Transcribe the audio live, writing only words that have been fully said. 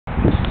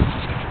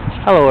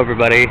Hello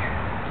everybody,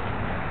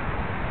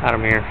 Adam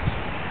here.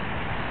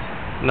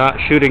 Not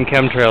shooting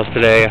chemtrails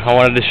today. I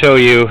wanted to show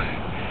you,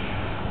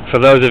 for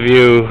those of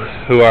you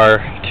who are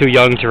too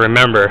young to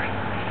remember,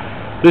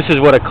 this is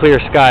what a clear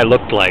sky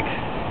looked like.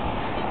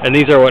 And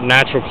these are what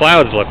natural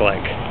clouds look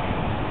like.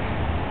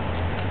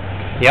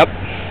 Yep.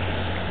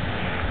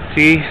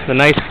 See the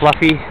nice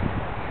fluffy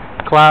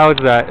clouds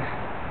that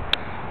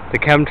the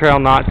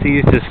chemtrail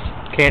Nazis just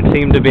can't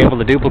seem to be able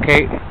to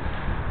duplicate?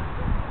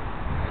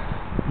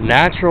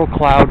 Natural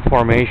cloud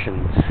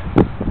formations.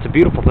 It's a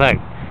beautiful thing.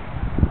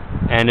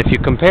 And if you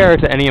compare it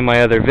to any of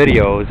my other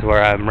videos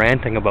where I'm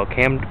ranting about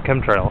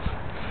chemtrails,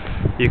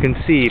 you can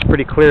see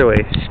pretty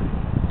clearly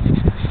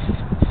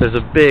there's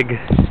a big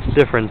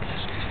difference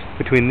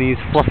between these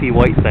fluffy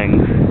white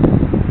things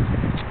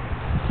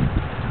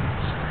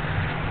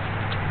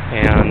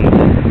and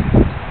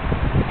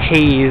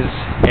haze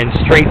and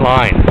straight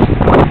lines.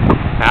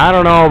 Now, I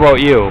don't know about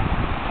you,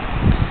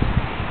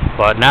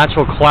 but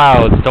natural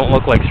clouds don't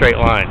look like straight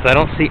lines. I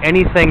don't see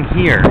anything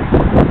here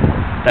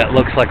that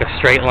looks like a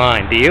straight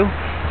line. Do you?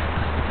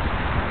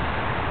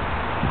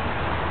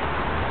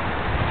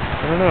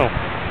 I don't know.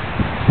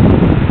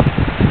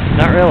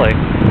 Not really.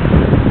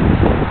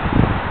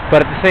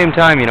 But at the same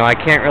time, you know, I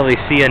can't really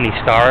see any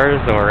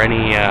stars or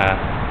any,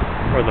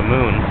 or the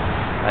moon.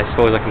 I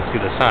suppose I can see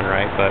the sun,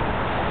 right? But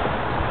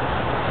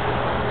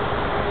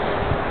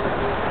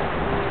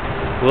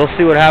we'll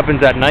see what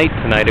happens at night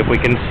tonight, if we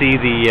can see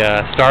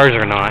the stars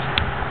or not.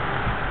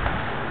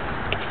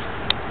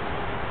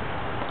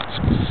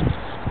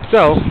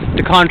 So,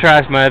 to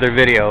contrast my other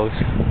videos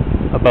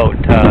about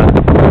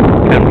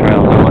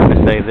chemtrails, I wanted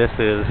to say this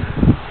is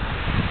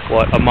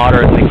what a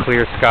moderately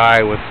clear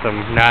sky with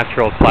some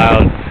natural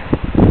clouds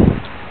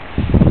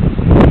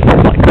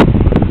looks like.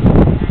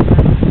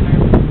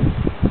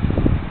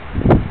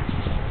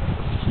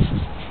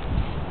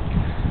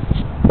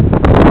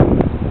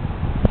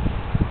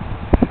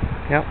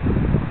 Yep.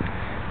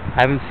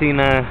 I haven't seen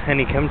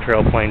any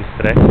chemtrail planes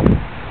today.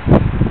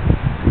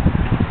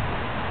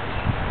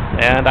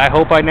 And I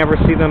hope I never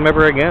see them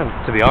ever again,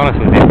 to be honest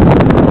with you.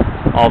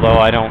 Although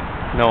I don't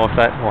know if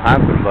that will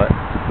happen, but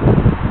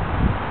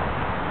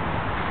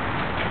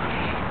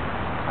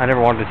I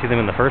never wanted to see them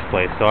in the first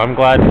place, so I'm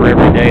glad for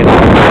every day that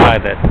goes by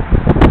that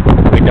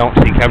we don't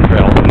see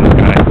chemtrails in the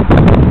sky.